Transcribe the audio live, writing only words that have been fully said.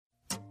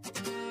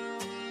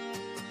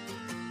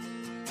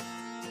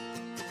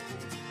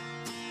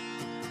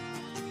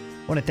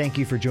I want to thank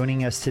you for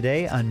joining us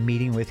today on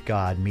Meeting with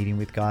God. Meeting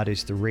with God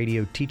is the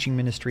radio teaching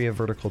ministry of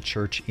Vertical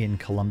Church in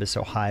Columbus,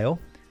 Ohio.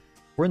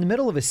 We're in the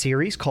middle of a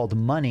series called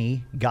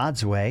Money,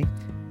 God's Way.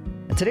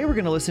 And today we're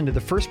going to listen to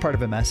the first part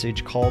of a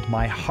message called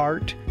My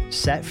Heart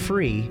Set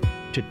Free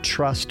to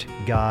Trust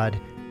God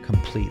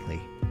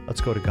Completely.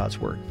 Let's go to God's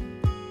Word.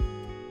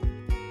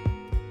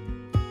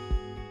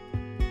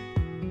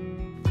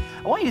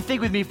 I want you to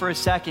think with me for a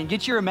second.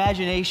 Get your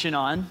imagination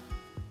on.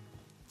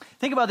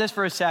 Think about this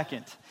for a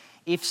second.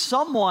 If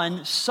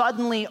someone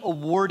suddenly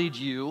awarded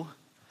you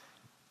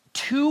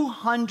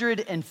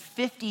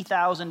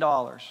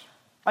 $250,000,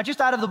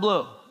 just out of the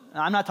blue.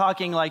 I'm not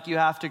talking like you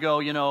have to go,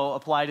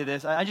 apply to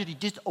this. I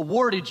just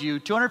awarded you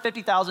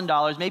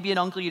 $250,000, maybe an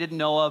uncle you didn't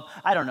know of,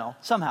 I don't know,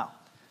 somehow.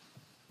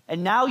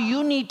 And now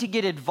you need to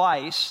get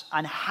advice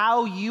on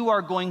how you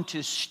are going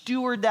to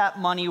steward that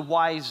money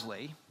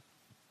wisely.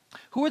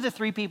 Who are the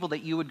three people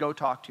that you would go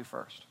talk to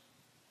first?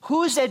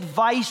 Whose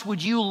advice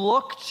would you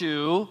look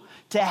to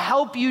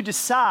help you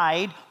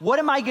decide, what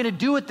am I going to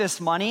do with this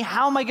money?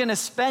 How am I going to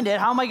spend it?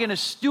 How am I going to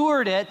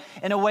steward it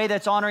in a way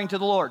that's honoring to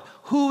the Lord?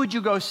 Who would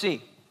you go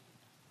see?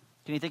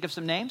 Can you think of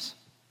some names?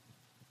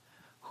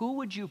 Who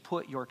would you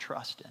put your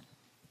trust in?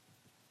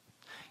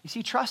 You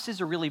see, trust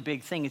is a really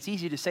big thing. It's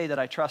easy to say that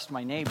I trust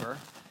my neighbor.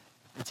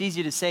 It's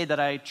easy to say that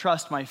I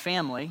trust my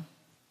family.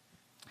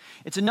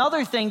 It's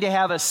another thing to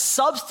have a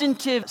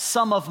substantive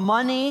sum of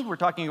money, we're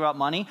talking about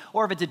money,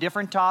 or if it's a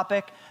different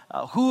topic,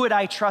 who would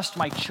I trust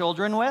my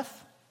children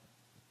with?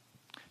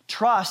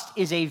 Trust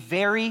is a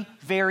very,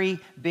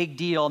 very big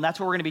deal, and that's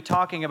what we're going to be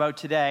talking about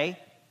today.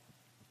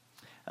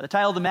 The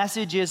title of the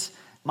message is,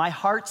 My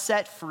Heart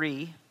Set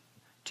Free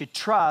to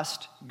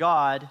Trust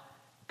God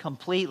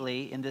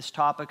Completely, in this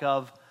topic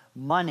of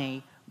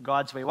money,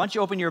 God's way. Why don't you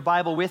open your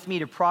Bible with me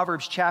to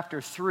Proverbs chapter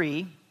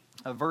 3,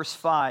 verse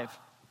 5.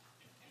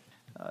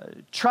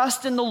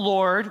 Trust in the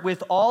Lord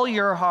with all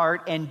your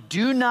heart and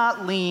do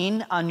not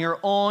lean on your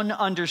own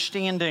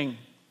understanding.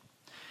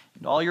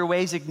 In all your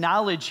ways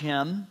acknowledge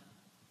him,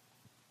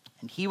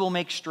 and he will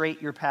make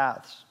straight your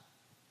paths.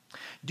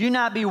 Do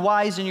not be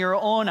wise in your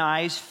own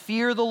eyes.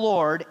 Fear the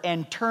Lord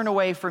and turn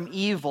away from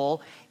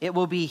evil. It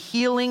will be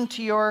healing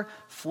to your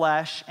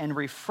flesh and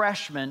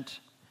refreshment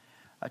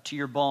to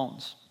your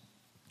bones.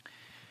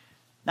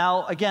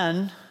 Now,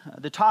 again,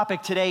 the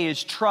topic today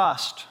is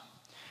trust.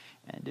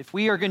 And if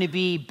we are going to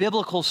be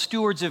biblical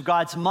stewards of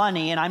God's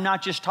money, and I'm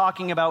not just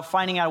talking about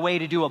finding out a way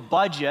to do a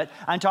budget,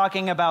 I'm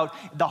talking about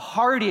the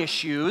heart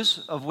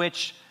issues of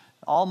which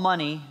all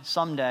money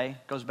someday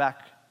goes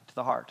back to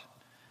the heart.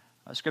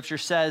 Scripture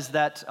says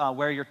that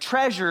where your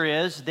treasure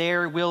is,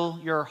 there will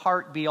your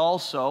heart be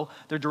also.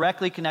 They're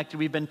directly connected.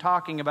 We've been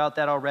talking about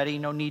that already.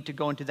 No need to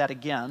go into that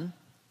again.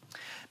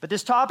 But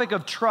this topic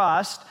of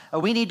trust,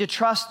 we need to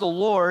trust the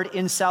Lord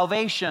in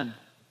salvation,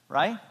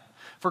 right?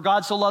 For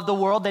God so loved the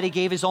world that he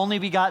gave his only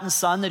begotten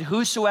Son, that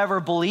whosoever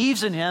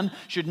believes in him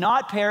should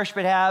not perish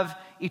but have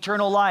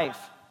eternal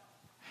life.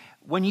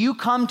 When you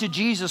come to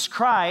Jesus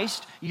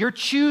Christ, you're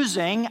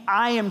choosing,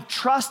 I am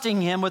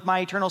trusting him with my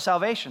eternal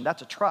salvation.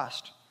 That's a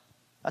trust.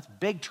 That's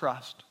big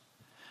trust.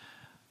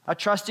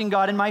 Trusting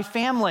God in my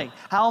family.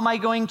 How am I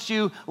going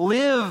to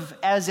live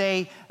as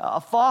a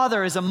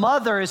father, as a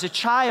mother, as a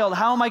child?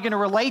 How am I going to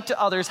relate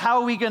to others? How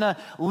are we going to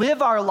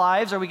live our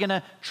lives? Are we going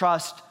to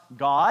trust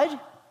God?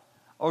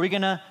 Or are we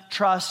going to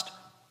trust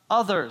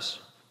others?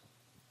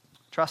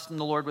 Trust in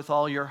the Lord with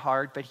all your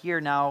heart. But here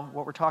now,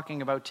 what we're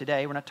talking about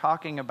today, we're not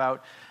talking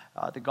about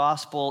the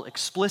gospel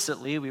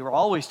explicitly. We were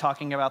always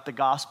talking about the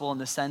gospel in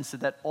the sense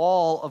that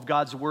all of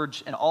God's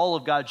words and all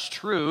of God's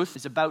truth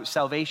is about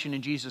salvation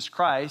in Jesus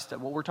Christ.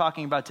 What we're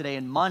talking about today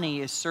in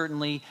money is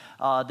certainly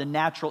the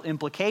natural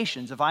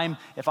implications. If I'm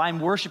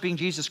worshiping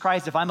Jesus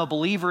Christ, if I'm a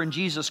believer in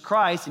Jesus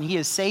Christ and he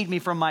has saved me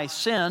from my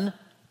sin,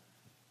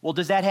 well,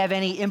 does that have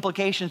any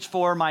implications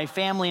for my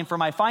family and for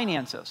my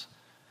finances?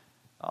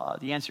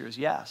 The answer is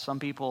yes. Some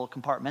people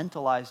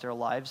compartmentalize their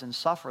lives and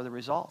suffer the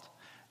result.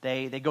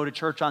 They go to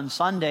church on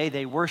Sunday,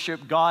 they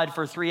worship God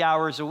for 3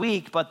 hours a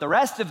week, but the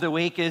rest of the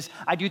week is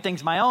I do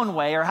things my own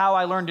way, or how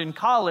I learned in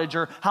college,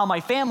 or how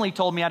my family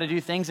told me how to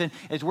do things. And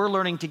as we're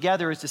learning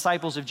together as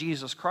disciples of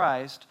Jesus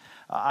Christ,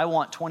 I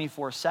want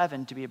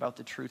 24/7 to be about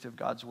the truth of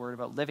God's word,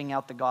 about living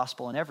out the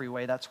gospel in every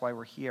way. That's why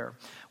we're here.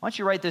 Why don't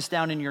you write this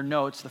down in your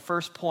notes? The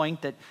first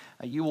point that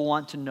you will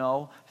want to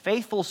know,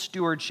 faithful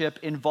stewardship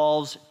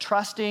involves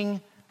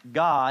trusting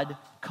God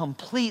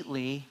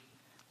completely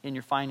in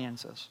your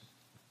finances.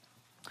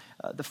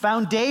 The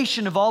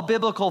foundation of all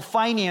biblical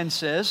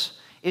finances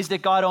is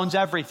that God owns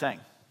everything.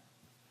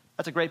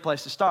 That's a great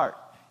place to start.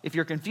 If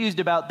you're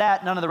confused about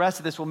that, none of the rest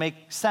of this will make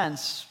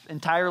sense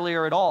entirely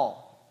or at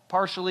all,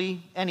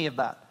 partially, any of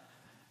that.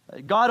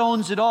 God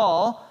owns it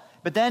all,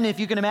 but then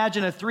if you can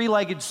imagine a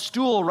three-legged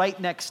stool right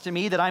next to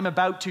me that I'm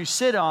about to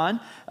sit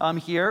on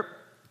here,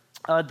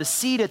 the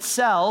seat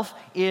itself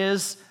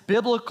is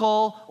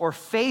biblical or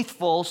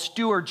faithful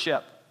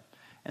stewardship.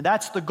 And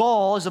that's the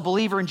goal as a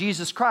believer in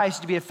Jesus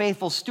Christ, to be a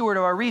faithful steward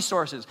of our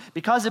resources.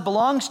 Because it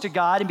belongs to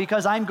God and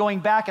because I'm going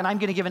back and I'm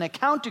going to give an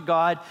account to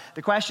God,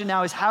 the question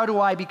now is, how do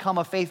I become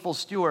a faithful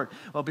steward?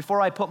 Well,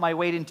 before I put my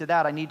weight into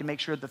that, I need to make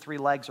sure the three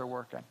legs are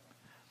working.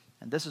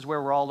 And this is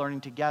where we're all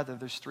learning together.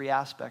 There's three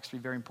aspects, three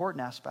very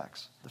important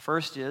aspects. The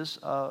first is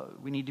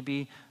we need to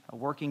be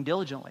working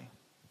diligently.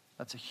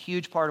 That's a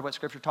huge part of what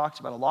Scripture talks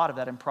about. A lot of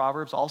that in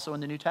Proverbs, also in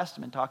the New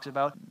Testament, talks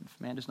about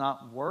if man does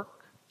not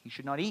work, he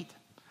should not eat.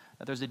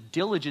 That there's a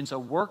diligence, a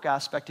work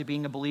aspect to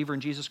being a believer in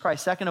Jesus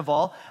Christ. Second of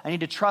all, I need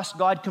to trust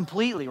God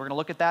completely. We're going to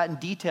look at that in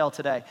detail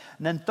today.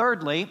 And then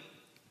thirdly,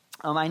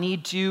 I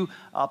need to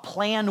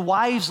plan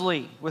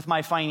wisely with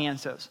my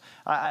finances.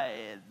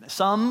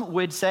 Some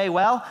would say,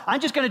 well,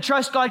 I'm just going to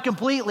trust God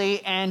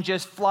completely and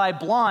just fly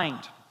blind.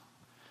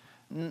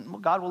 Well,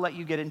 God will let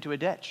you get into a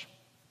ditch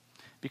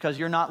because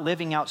you're not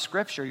living out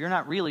Scripture. You're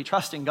not really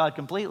trusting God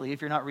completely if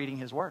you're not reading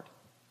His Word.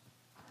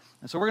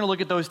 And so we're going to look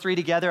at those three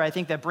together. I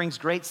think that brings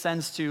great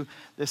sense to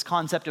this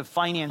concept of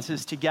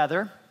finances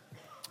together.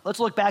 Let's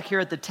look back here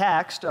at the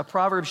text,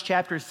 Proverbs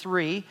chapter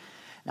 3.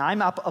 Now, I'm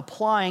not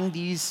applying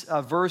these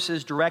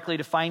verses directly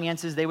to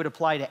finances. They would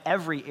apply to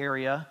every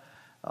area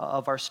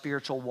of our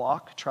spiritual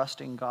walk,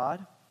 trusting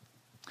God.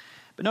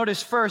 But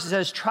notice first, it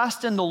says,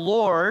 trust in the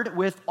Lord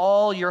with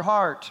all your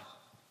heart.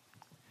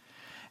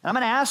 And I'm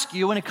going to ask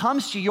you, when it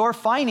comes to your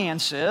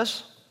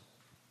finances,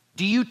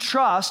 do you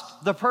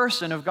trust the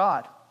person of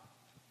God?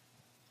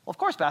 Well, of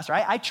course, Pastor,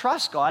 I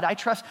trust God.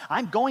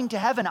 I'm going to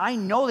heaven. I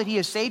know that He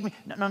has saved me.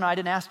 No, I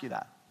didn't ask you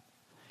that.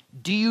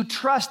 Do you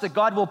trust that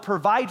God will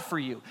provide for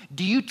you?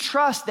 Do you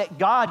trust that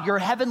God, your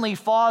heavenly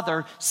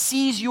Father,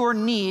 sees your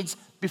needs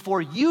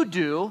before you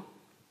do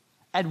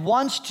and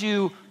wants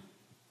to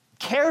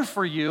care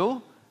for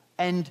you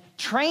and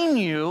train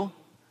you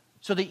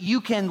so that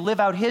you can live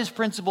out His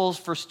principles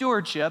for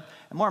stewardship?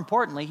 And more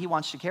importantly, He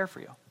wants to care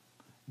for you.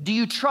 Do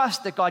you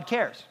trust that God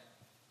cares?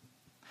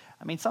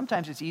 I mean,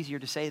 sometimes it's easier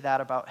to say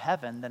that about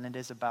heaven than it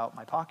is about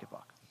my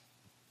pocketbook.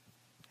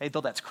 Hey,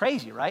 though that's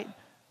crazy, right?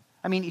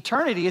 I mean,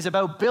 eternity is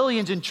about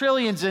billions and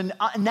trillions and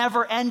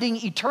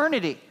never-ending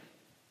eternity.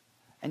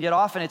 And yet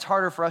often it's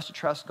harder for us to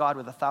trust God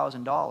with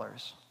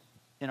 $1,000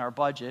 in our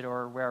budget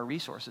or where our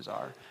resources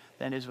are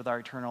than it is with our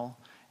eternal.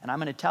 And I'm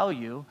going to tell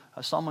you,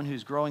 someone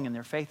who's growing in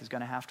their faith is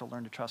going to have to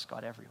learn to trust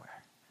God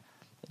everywhere.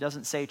 It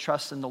doesn't say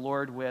trust in the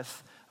Lord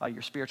with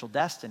your spiritual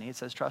destiny. It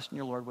says trust in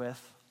your Lord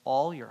with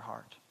all your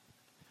heart.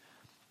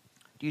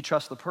 Do you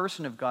trust the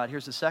person of God?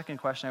 Here's the second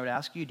question I would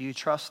ask you. Do you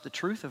trust the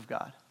truth of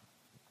God?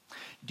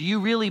 Do you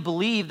really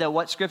believe that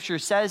what Scripture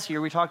says here,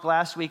 we talked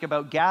last week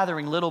about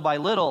gathering little by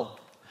little,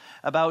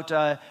 about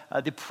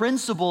the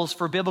principles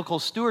for biblical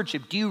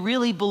stewardship. Do you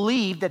really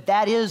believe that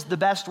that is the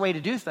best way to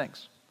do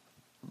things?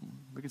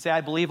 We can say,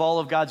 I believe all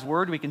of God's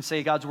Word. We can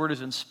say God's Word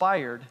is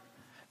inspired.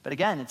 But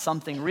again, it's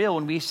something real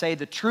when we say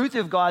the truth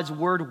of God's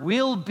Word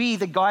will be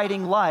the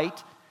guiding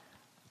light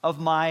of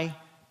my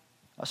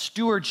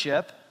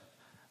stewardship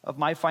of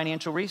my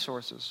financial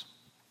resources.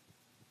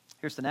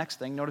 Here's the next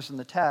thing. Notice in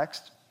the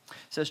text, it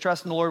says,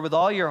 trust in the Lord with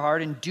all your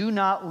heart and do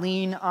not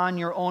lean on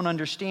your own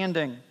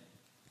understanding.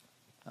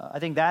 I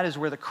think that is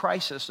where the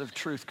crisis of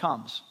truth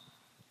comes.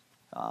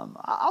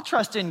 I'll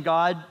trust in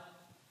God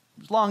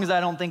as long as I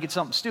don't think it's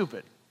something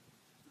stupid.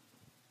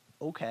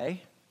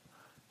 Okay.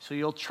 So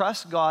you'll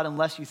trust God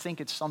unless you think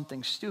it's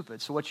something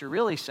stupid. So what you're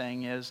really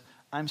saying is,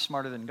 I'm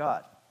smarter than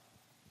God.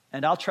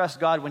 And I'll trust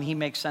God when He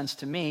makes sense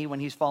to me, when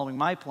He's following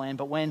my plan.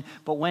 But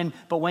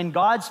when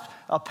God's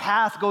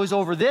path goes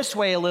over this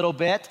way a little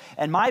bit,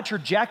 and my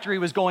trajectory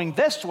was going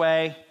this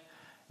way,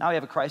 now we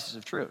have a crisis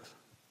of truth.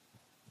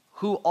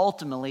 Who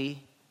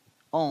ultimately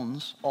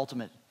owns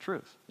ultimate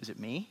truth? Is it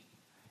me?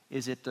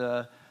 Is it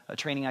a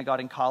training I got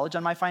in college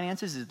on my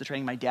finances? Is it the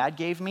training my dad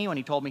gave me when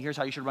he told me, here's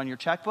how you should run your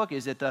checkbook?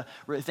 Is it the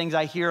things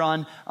I hear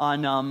on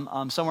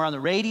somewhere on the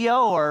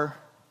radio? Or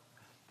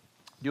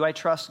do I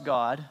trust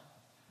God?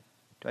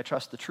 Do I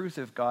trust the truth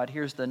of God?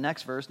 Here's the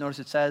next verse. Notice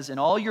it says, in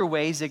all your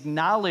ways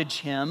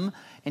acknowledge Him,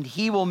 and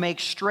He will make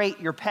straight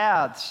your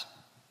paths.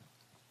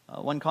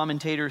 One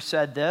commentator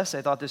said this.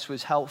 I thought this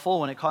was helpful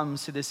when it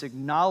comes to this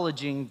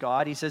acknowledging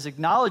God. He says,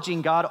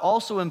 acknowledging God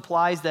also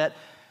implies that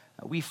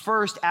we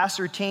first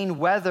ascertain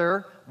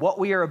whether what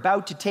we are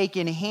about to take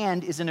in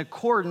hand is in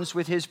accordance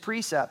with His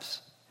precepts,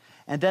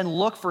 and then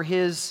look for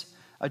His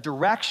a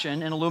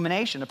direction and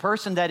illumination. A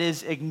person that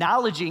is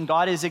acknowledging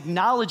God is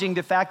acknowledging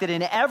the fact that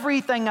in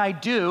everything I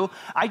do,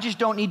 I just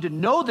don't need to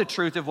know the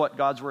truth of what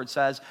God's Word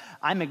says.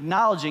 I'm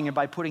acknowledging it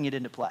by putting it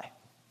into play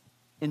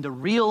in the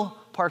real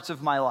parts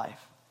of my life.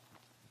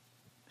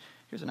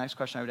 Here's the next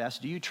question I would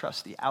ask. Do you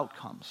trust the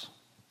outcomes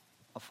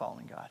of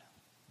following God?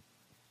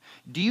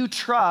 Do you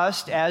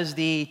trust, as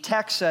the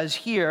text says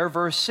here,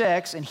 verse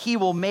 6, and He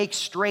will make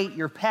straight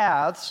your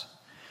paths?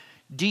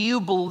 Do you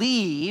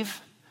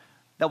believe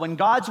that when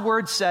God's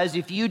Word says,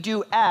 if you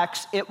do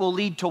X, it will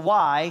lead to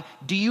Y,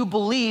 do you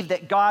believe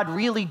that God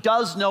really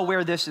does know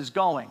where this is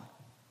going?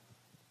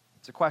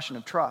 It's a question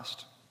of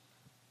trust.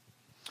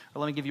 Or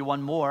let me give you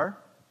one more.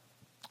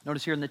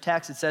 Notice here in the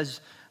text, it says,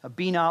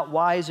 be not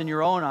wise in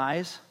your own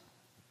eyes.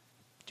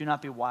 Do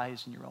not be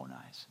wise in your own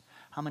eyes.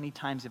 How many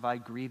times have I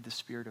grieved the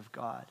Spirit of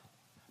God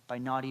by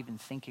not even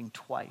thinking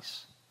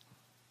twice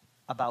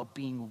about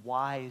being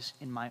wise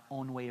in my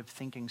own way of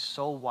thinking,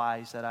 so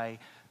wise that I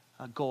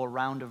go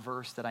around a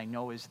verse that I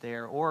know is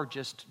there, or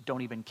just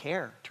don't even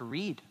care to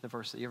read the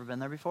verse. You ever been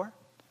there before?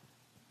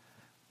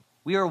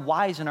 We are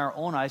wise in our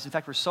own eyes. In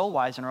fact, we're so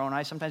wise in our own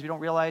eyes, sometimes we don't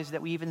realize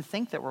that we even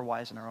think that we're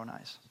wise in our own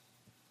eyes.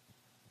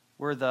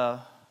 We're the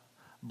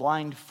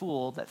blind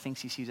fool that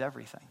thinks he sees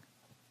everything.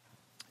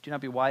 Do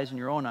not be wise in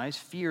your own eyes.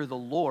 Fear the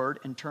Lord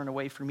and turn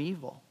away from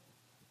evil.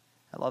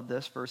 I love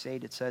this. Verse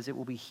 8, it says, it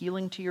will be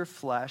healing to your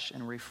flesh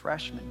and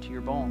refreshment to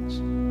your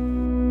bones.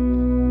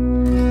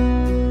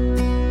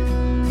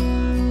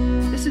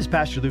 This is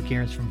Pastor Luke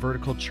Ahrens from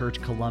Vertical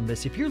Church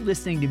Columbus. If you're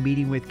listening to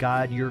Meeting with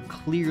God, you're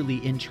clearly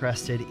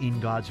interested in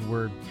God's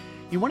Word.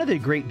 One of the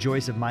great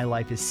joys of my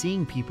life is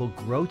seeing people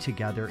grow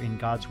together in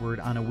God's Word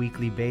on a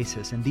weekly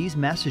basis, and these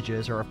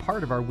messages are a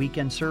part of our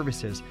weekend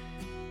services.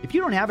 If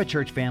you don't have a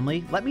church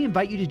family, let me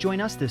invite you to join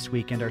us this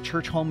weekend. Our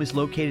church home is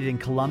located in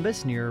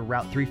Columbus near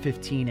Route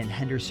 315 and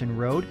Henderson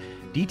Road.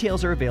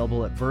 Details are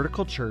available at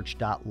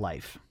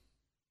verticalchurch.life.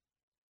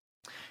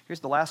 Here's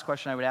the last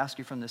question I would ask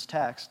you from this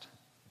text.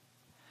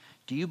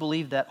 Do you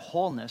believe that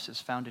wholeness is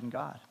found in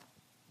God?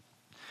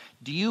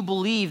 Do you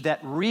believe that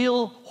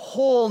real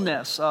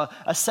wholeness, a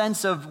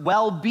sense of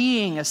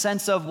well-being, a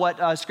sense of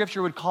what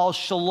Scripture would call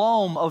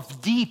shalom,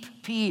 of deep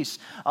peace,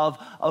 of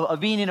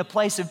being in a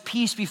place of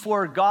peace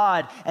before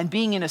God and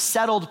being in a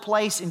settled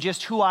place in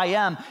just who I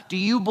am, do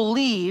you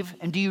believe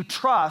and do you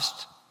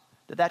trust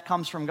that that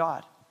comes from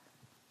God?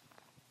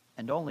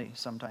 And only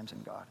sometimes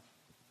in God.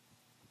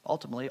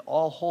 Ultimately,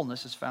 all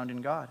wholeness is found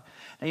in God.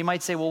 Now you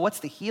might say, well, what's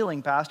the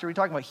healing, Pastor? We're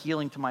talking about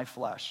healing to my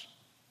flesh.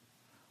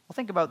 Well,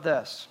 think about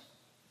this.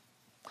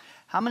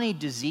 How many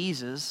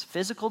diseases,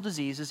 physical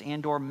diseases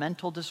and or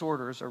mental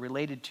disorders are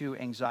related to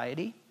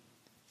anxiety,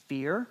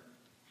 fear,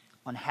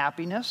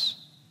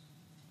 unhappiness,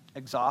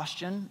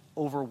 exhaustion,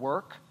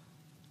 overwork?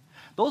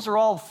 Those are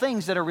all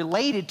things that are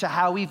related to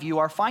how we view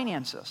our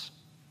finances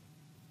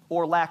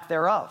or lack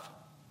thereof.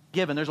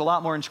 Given there's a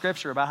lot more in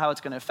Scripture about how it's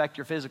going to affect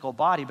your physical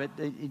body, but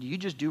you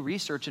just do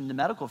research in the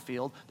medical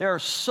field. There are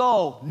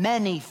so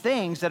many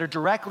things that are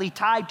directly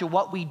tied to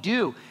what we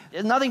do. It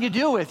has nothing to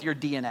do with your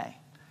DNA.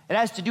 It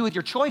has to do with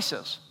your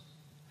choices.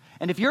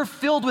 And if you're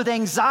filled with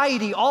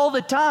anxiety all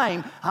the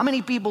time, how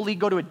many people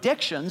go to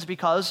addictions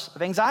because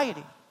of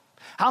anxiety?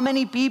 How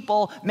many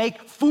people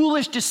make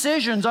foolish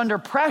decisions under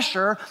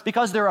pressure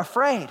because they're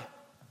afraid?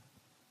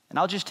 And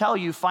I'll just tell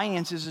you,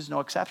 finances is no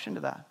exception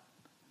to that.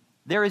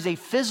 There is a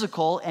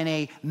physical and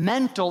a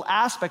mental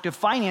aspect of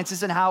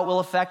finances and how it will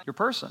affect your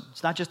person.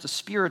 It's not just a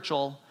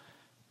spiritual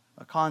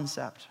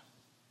concept.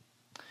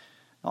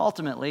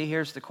 Ultimately,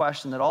 here's the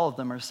question that all of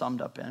them are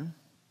summed up in.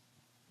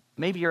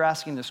 Maybe you're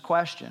asking this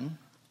question,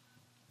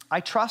 I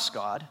trust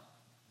God,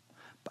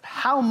 but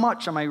how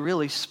much am I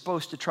really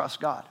supposed to trust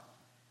God?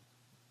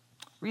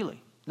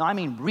 Really? No, I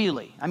mean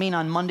really. I mean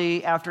on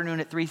Monday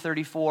afternoon at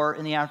 3:34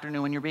 in the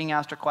afternoon when you're being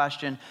asked a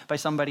question by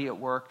somebody at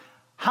work,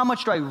 how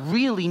much do I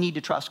really need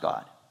to trust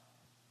God?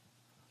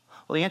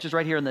 Well, the answer is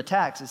right here in the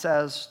text. It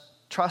says,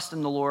 trust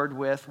in the Lord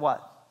with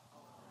what?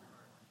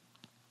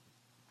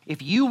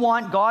 If you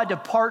want God to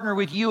partner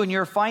with you in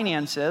your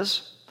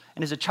finances,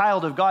 and as a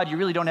child of God, you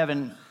really don't have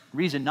a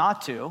reason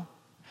not to.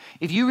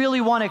 If you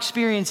really want to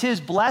experience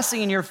His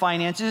blessing in your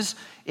finances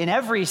in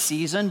every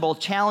season, both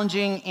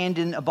challenging and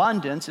in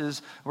abundance,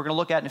 as we're going to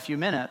look at in a few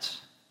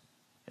minutes,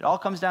 it all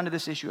comes down to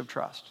this issue of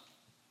trust.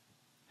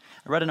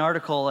 I read an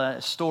article,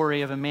 a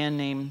story of a man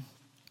named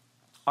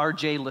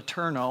R.J.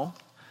 Letourneau.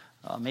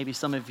 Maybe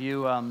some of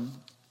you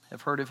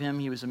have heard of him.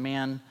 He was a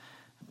man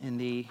in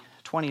the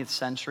 20th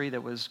century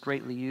that was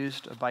greatly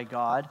used by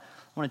God.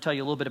 I want to tell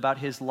you a little bit about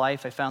his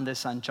life. I found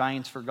this on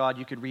Giants for God.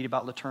 You could read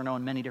about Letourneau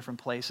in many different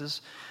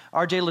places.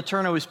 R.J.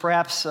 Letourneau is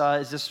perhaps,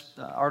 as this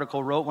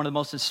article wrote, one of the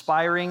most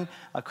inspiring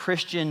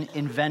Christian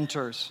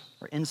inventors,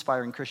 or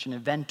inspiring Christian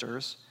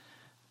inventors.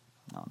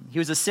 He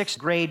was a sixth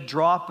grade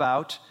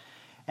dropout,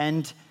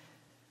 and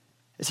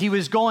as he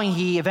was going,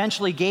 he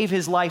eventually gave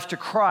his life to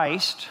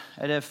Christ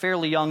at a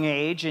fairly young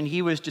age, and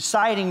he was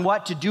deciding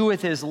what to do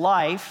with his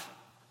life.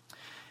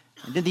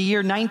 And in the year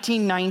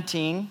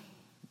 1919,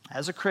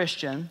 as a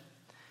Christian,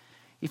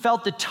 he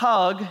felt the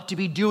tug to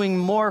be doing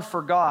more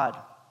for God.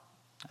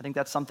 I think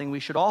that's something we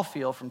should all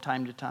feel from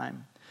time to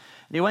time.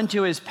 And he went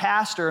to his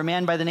pastor, a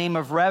man by the name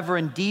of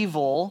Reverend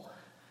Devil,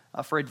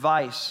 for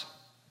advice.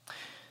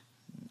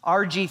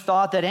 R.G.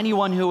 thought that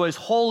anyone who was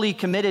wholly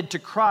committed to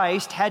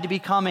Christ had to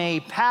become a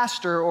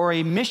pastor or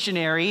a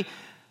missionary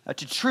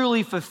to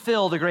truly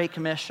fulfill the Great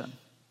Commission.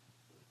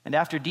 And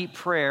after deep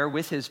prayer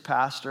with his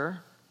pastor,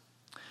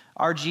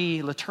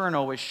 R.G.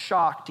 Letourneau was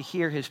shocked to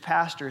hear his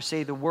pastor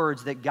say the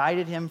words that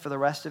guided him for the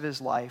rest of his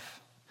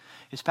life.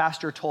 His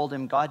pastor told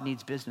him, God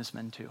needs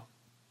businessmen too.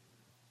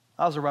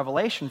 That was a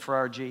revelation for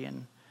R.G.,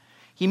 and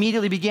he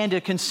immediately began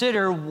to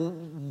consider,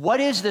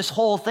 what is this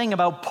whole thing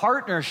about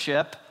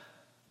partnership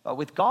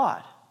with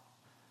God?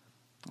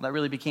 That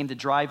really became the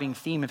driving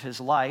theme of his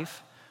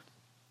life.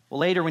 Well,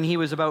 later when he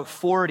was about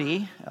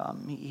 40,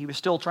 he was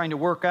still trying to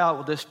work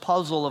out this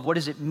puzzle of what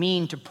does it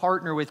mean to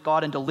partner with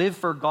God and to live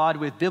for God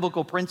with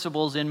biblical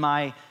principles in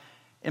my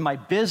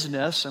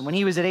business. And when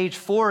he was at age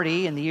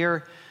 40, in the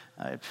year,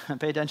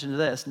 pay attention to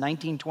this,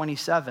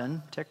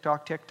 1927,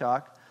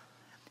 tick-tock,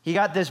 he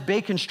got this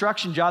big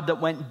construction job that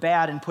went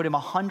bad and put him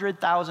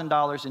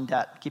 $100,000 in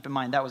debt. Keep in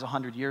mind, that was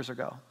 100 years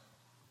ago.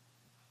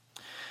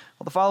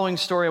 Well, the following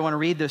story, I want to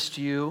read this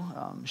to you,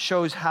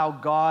 shows how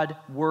God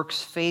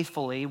works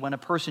faithfully when a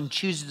person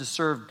chooses to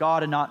serve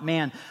God and not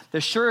man.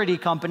 The surety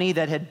company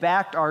that had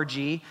backed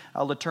R.G.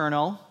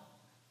 Letourneau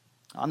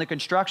on the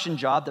construction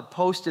job that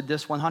posted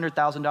this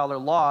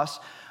 $100,000 loss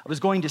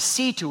was going to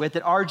see to it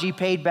that R.G.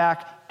 paid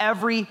back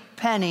every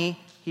penny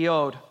he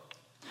owed.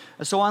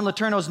 So on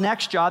Letourneau's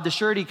next job, the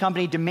surety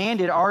company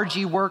demanded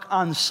R.G. work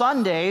on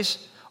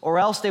Sundays, or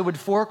else they would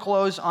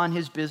foreclose on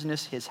his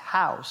business, his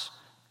house,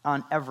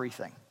 on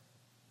everything.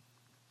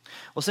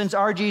 Well, since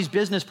R.G.'s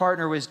business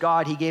partner was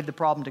God, he gave the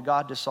problem to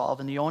God to solve,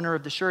 and the owner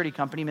of the surety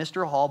company,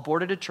 Mr. Hall,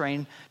 boarded a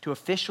train to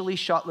officially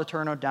shut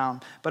Letourneau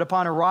down. But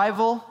upon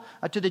arrival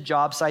to the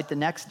job site the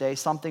next day,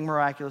 something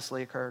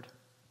miraculously occurred.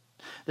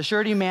 The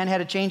surety man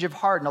had a change of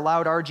heart and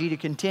allowed R.G. to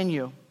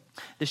continue.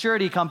 The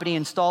surety company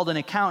installed an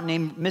accountant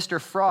named Mr.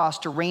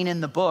 Frost to rein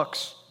in the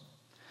books.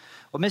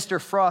 What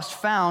Mr. Frost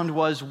found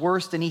was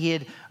worse than he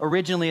had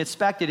originally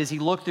expected as he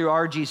looked through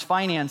R.G.'s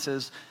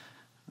finances.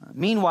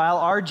 Meanwhile,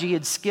 R.G.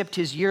 had skipped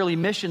his yearly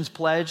missions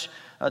pledge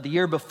the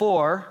year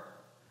before,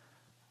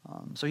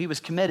 so he was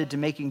committed to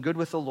making good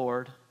with the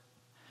Lord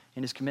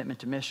in his commitment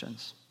to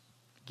missions,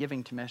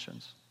 giving to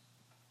missions.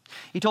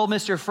 He told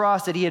Mr.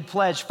 Frost that he had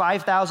pledged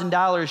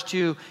 $5,000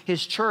 to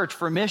his church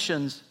for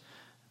missions.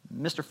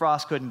 Mr.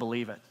 Frost couldn't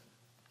believe it.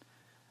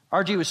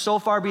 R.G. was so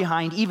far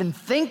behind, even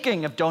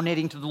thinking of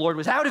donating to the Lord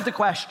was out of the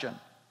question.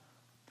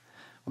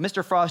 What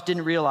Mr. Frost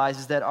didn't realize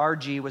is that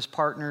R.G. was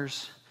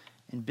partners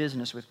in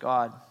business with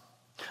God.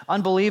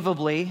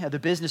 Unbelievably, the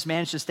business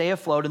managed to stay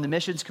afloat and the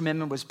missions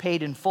commitment was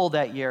paid in full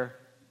that year.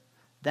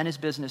 Then his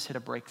business hit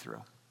a breakthrough.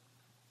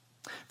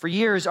 For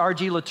years,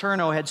 R.G.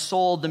 Letourneau had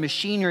sold the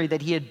machinery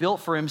that he had built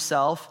for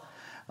himself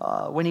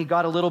when he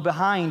got a little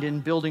behind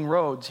in building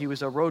roads. He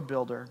was a road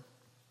builder.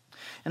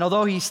 And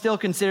although he still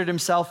considered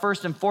himself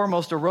first and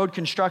foremost a road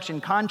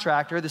construction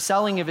contractor, the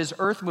selling of his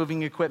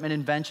earth-moving equipment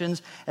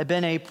inventions had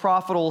been a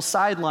profitable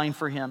sideline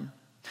for him.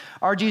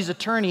 R.G.'s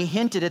attorney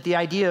hinted at the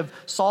idea of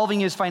solving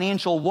his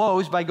financial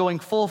woes by going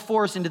full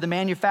force into the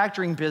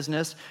manufacturing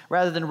business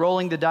rather than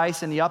rolling the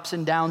dice in the ups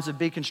and downs of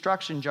big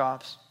construction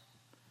jobs.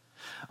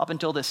 Up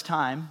until this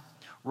time,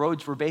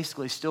 roads were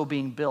basically still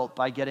being built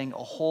by getting a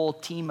whole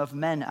team of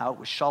men out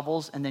with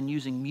shovels and then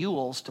using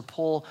mules to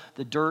pull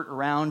the dirt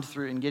around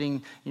through and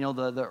getting,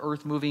 the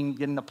earth moving,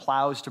 getting the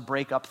plows to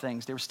break up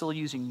things. They were still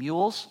using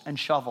mules and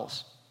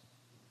shovels.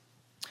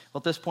 Well,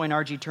 at this point,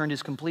 R.G. turned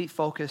his complete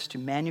focus to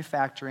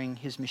manufacturing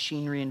his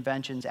machinery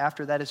inventions.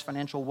 After that, his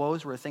financial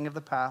woes were a thing of the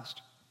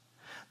past.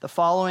 The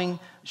following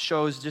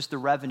shows just the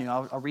revenue.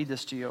 I'll read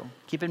this to you.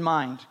 Keep in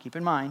mind that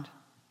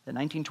in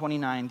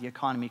 1929, the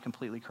economy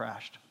completely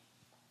crashed.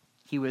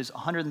 He was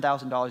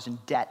 $100,000 in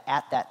debt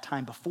at that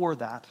time before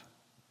that.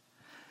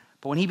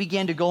 But when he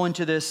began to go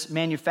into this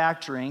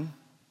manufacturing,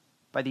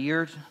 by the year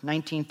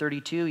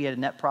 1932, he had a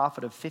net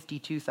profit of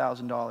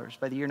 $52,000.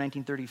 By the year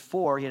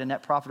 1934, he had a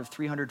net profit of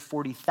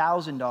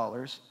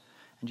 $340,000.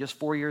 And just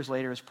 4 years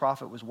later, his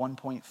profit was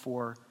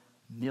 $1.4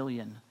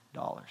 million.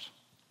 Well,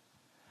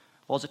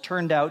 as it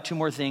turned out, two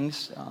more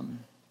things. By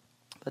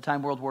the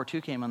time World War II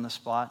came on the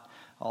spot,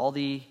 all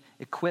the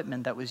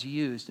equipment that was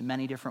used in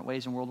many different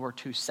ways in World War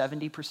II,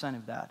 70%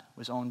 of that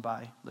was owned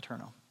by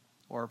Letourneau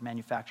or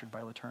manufactured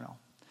by Letourneau.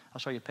 I'll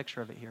show you a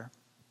picture of it here.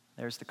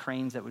 There's the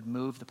cranes that would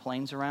move the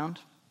planes around.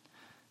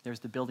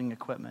 There's the building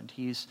equipment.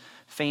 He's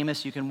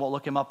famous. You can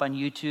look him up on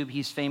YouTube.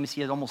 He's famous.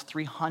 He has almost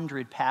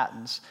 300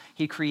 patents.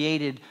 He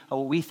created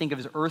what we think of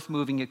as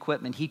earth-moving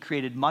equipment. He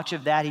created much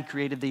of that. He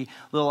created the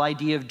little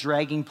idea of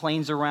dragging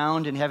planes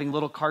around and having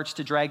little carts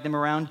to drag them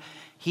around.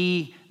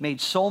 He made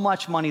so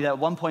much money that at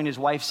one point his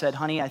wife said,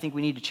 "Honey, I think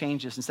we need to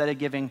change this. Instead of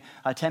giving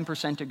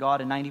 10% to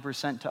God and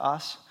 90% to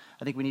us,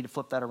 I think we need to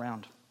flip that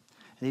around."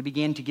 And he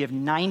began to give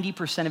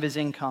 90% of his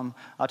income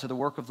to the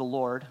work of the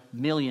Lord,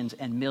 millions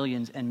and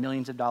millions and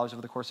millions of dollars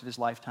over the course of his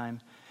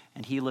lifetime,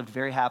 and he lived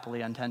very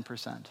happily on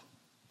 10%.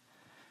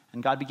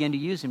 And God began to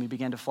use him. He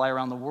began to fly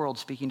around the world,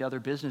 speaking to other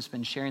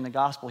businessmen, sharing the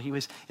gospel.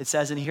 It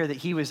says in here that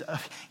he was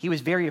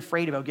very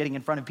afraid about getting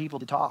in front of people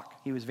to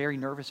talk. He was very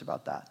nervous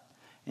about that.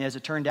 And as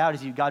it turned out,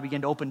 as God began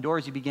to open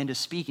doors, he began to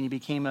speak, and he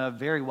became a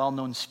very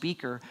well-known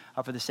speaker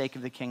for the sake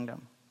of the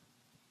kingdom.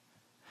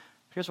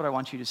 Here's what I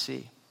want you to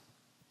see.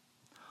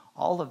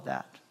 All of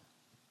that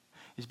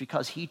is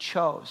because he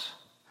chose,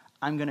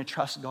 I'm going to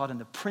trust God in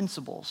the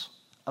principles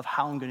of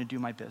how I'm going to do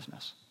my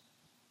business.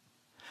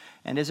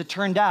 And as it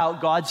turned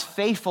out, God's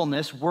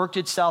faithfulness worked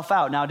itself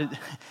out. Now,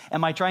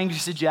 am I trying to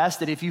suggest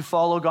that if you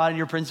follow God and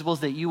your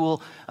principles that you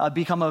will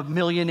become a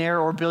millionaire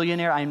or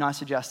billionaire? I am not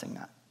suggesting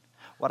that.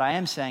 What I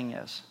am saying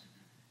is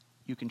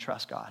you can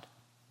trust God.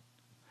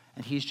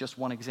 And he's just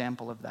one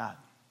example of that.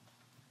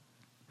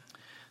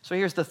 So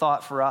here's the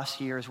thought for us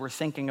here as we're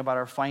thinking about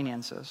our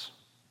finances.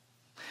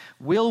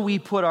 Will we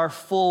put our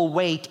full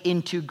weight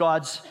into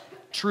God's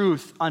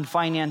truth on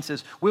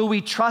finances? Will we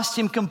trust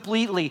him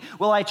completely?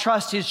 Will I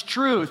trust his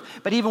truth?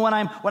 But even when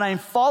I'm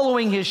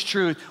following his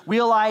truth,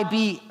 will I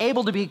be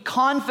able to be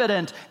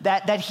confident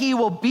that he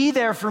will be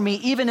there for me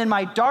even in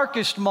my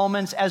darkest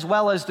moments as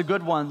well as the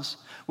good ones?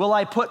 Will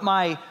I put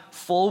my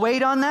full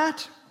weight on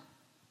that?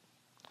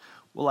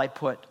 Will I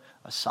put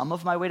a sum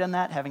of my weight on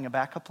that, having a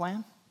backup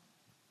plan?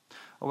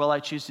 Or will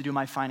I choose to do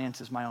my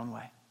finances my own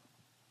way?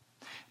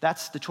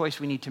 That's the choice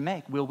we need to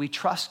make. Will we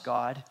trust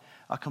God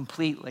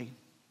completely?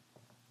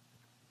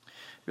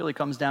 It really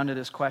comes down to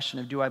this question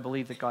of, do I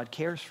believe that God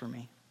cares for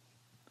me?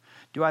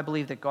 Do I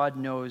believe that God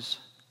knows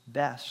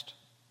best?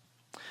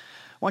 I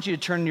want you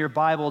to turn in your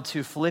Bible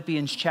to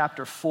Philippians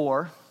chapter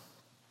 4,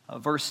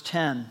 verse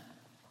 10.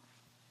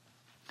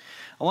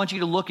 I want you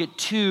to look at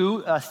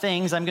two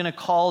things. I'm going to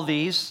call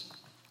these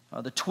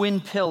the twin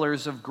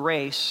pillars of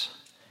grace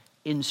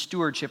in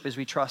stewardship as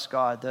we trust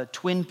God. The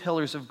twin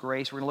pillars of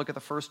grace. We're going to look at the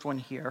first one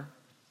here.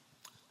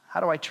 How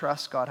do I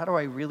trust God? How do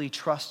I really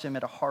trust him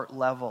at a heart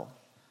level?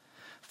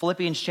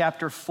 Philippians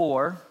chapter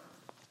 4,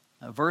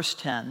 verse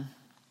 10.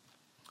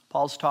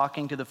 Paul's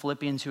talking to the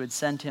Philippians who had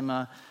sent him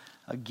a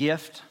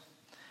gift,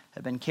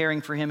 had been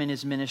caring for him in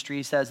his ministry.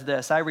 He says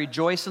this, "I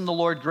rejoice in the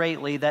Lord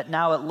greatly that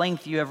now at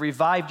length you have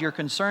revived your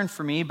concern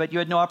for me, but you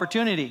had no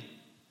opportunity.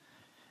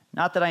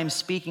 Not that I am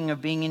speaking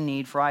of being in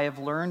need, for I have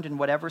learned in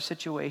whatever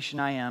situation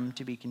I am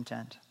to be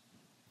content.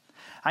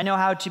 I know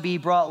how to be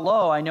brought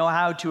low. I know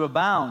how to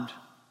abound.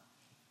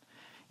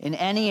 In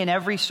any and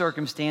every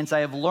circumstance, I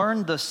have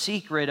learned the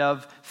secret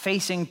of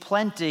facing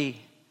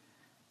plenty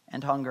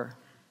and hunger,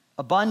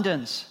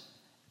 abundance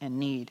and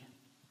need.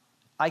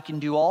 I can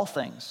do all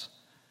things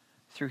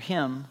through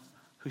him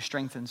who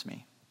strengthens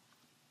me."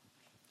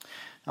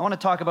 I want to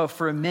talk about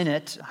for a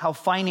minute how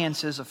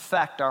finances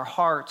affect our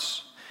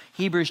hearts.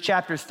 Hebrews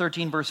chapter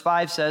 13, verse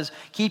 5 says,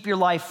 "Keep your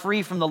life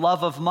free from the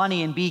love of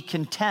money and be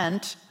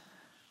content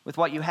with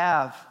what you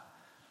have.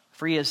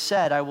 For he has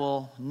said, I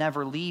will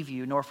never leave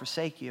you nor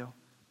forsake you."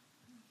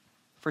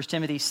 1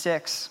 Timothy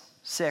 6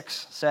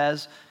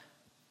 says,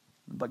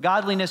 "But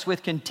godliness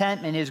with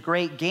contentment is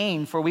great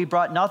gain, for we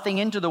brought nothing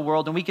into the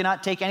world, and we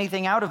cannot take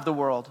anything out of the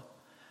world.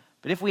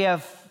 But if we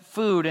have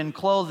food and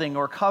clothing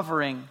or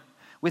covering,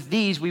 with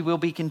these we will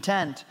be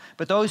content.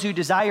 But those who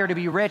desire to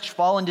be rich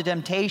fall into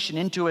temptation,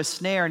 into a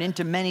snare, and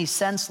into many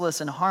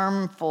senseless and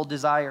harmful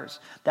desires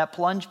that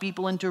plunge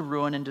people into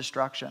ruin and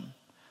destruction.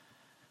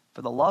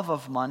 For the love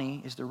of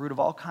money is the root of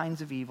all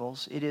kinds of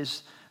evils. It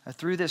is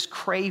through this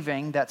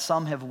craving that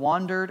some have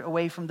wandered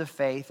away from the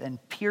faith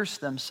and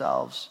pierced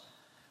themselves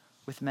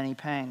with many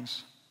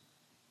pangs."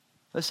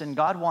 Listen,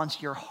 God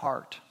wants your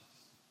heart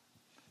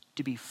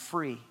to be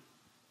free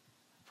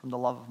from the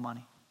love of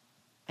money.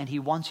 And he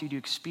wants you to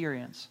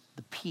experience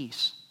the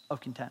peace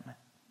of contentment.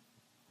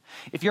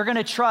 If you're going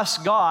to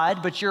trust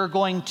God, but you're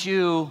going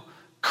to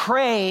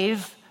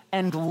crave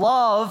and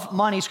love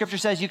money, Scripture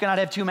says you cannot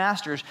have two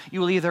masters.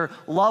 You will either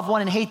love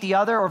one and hate the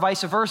other, or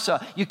vice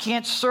versa. You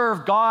can't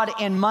serve God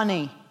and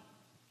money.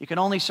 You can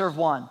only serve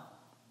one.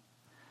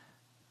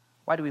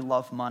 Why do we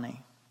love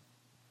money?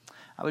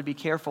 I would be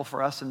careful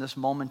for us in this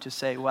moment to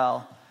say,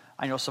 well,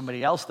 I know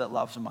somebody else that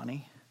loves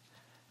money.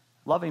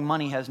 Loving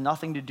money has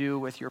nothing to do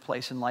with your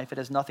place in life. It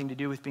has nothing to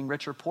do with being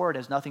rich or poor. It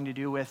has nothing to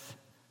do with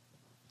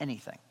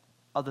anything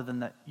other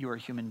than that you are a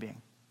human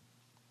being.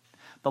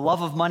 The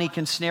love of money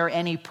can snare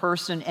any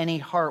person, any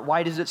heart.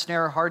 Why does it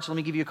snare our hearts? Let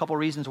me give you a couple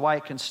reasons why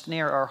it can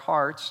snare our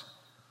hearts.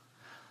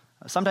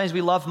 Sometimes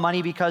we love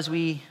money because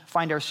we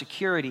find our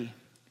security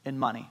in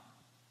money.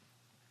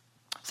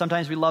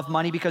 Sometimes we love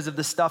money because of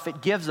the stuff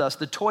it gives us,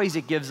 the toys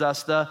it gives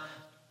us.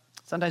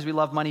 Sometimes we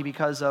love money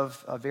because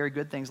of very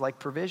good things like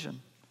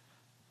provision,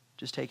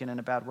 just taken in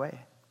a bad way.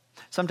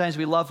 Sometimes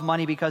we love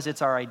money because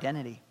it's our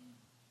identity.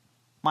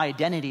 My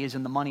identity is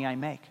in the money I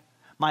make.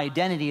 My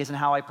identity is in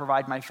how I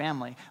provide my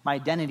family. My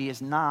identity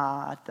is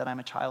not that I'm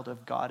a child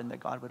of God and that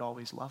God would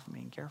always love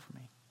me and care for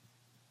me.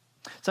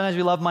 Sometimes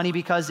we love money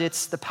because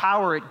it's the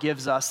power it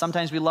gives us.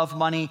 Sometimes we love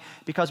money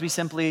because we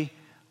simply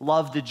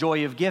love the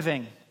joy of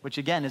giving, which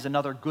again is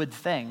another good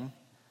thing,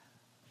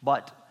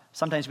 but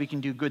sometimes we can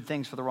do good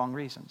things for the wrong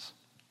reasons.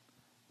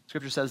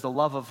 Scripture says the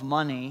love of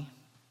money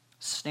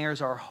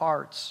snares our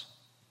hearts.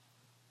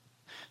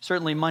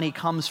 Certainly money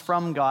comes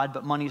from God,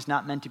 but money is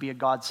not meant to be a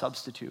God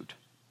substitute.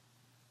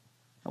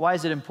 Now, why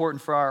is it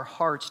important for our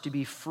hearts to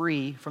be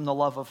free from the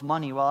love of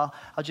money? Well,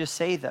 I'll just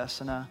say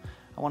this, and I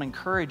want to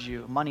encourage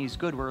you. Money is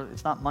good.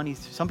 It's not money.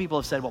 Some people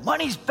have said, well,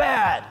 money's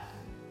bad.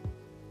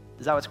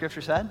 Is that what Scripture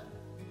said?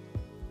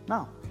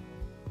 No.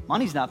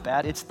 Money's not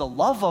bad. It's the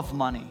love of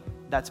money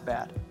that's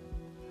bad.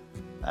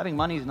 Having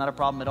money is not a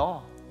problem at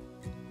all.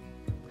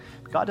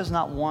 God does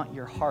not want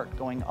your heart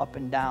going up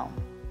and down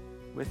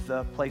with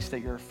the place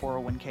that your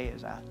 401k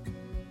is at.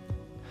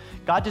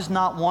 God does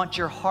not want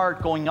your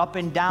heart going up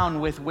and down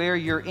with where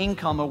your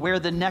income or where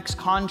the next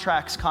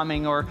contract's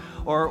coming or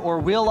or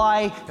will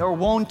I, or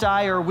won't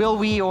I, or will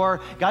we,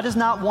 or God does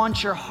not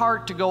want your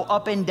heart to go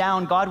up and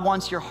down. God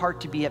wants your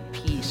heart to be at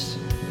peace.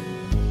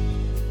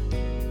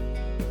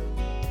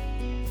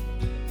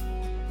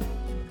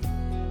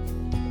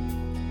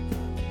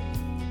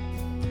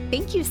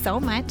 Thank you so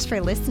much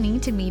for listening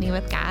to Meeting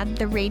with God,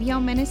 the radio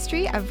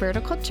ministry of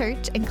Vertical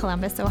Church in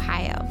Columbus,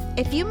 Ohio.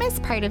 If you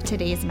missed part of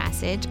today's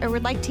message or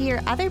would like to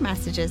hear other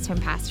messages from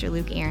Pastor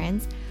Luke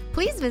Ahrens,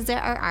 please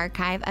visit our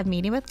archive of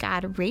Meeting with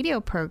God radio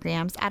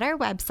programs at our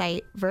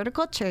website,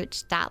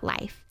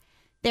 verticalchurch.life.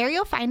 There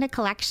you'll find a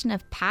collection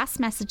of past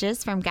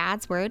messages from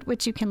God's Word,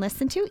 which you can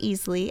listen to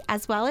easily,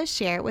 as well as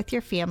share with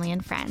your family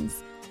and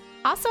friends.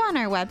 Also on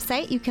our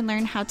website, you can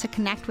learn how to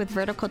connect with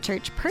Vertical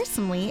Church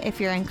personally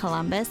if you're in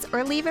Columbus,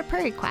 or leave a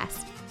prayer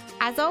request.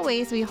 As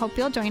always, we hope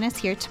you'll join us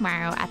here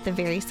tomorrow at the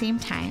very same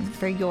time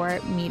for your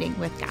Meeting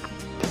with God.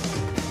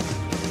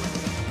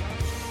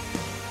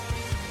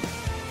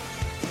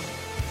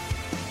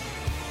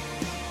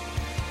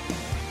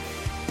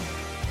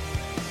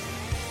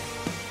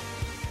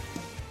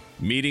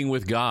 Meeting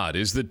with God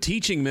is the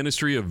teaching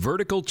ministry of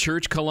Vertical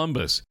Church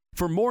Columbus.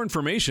 For more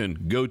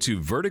information, go to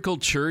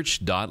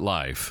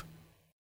verticalchurch.life.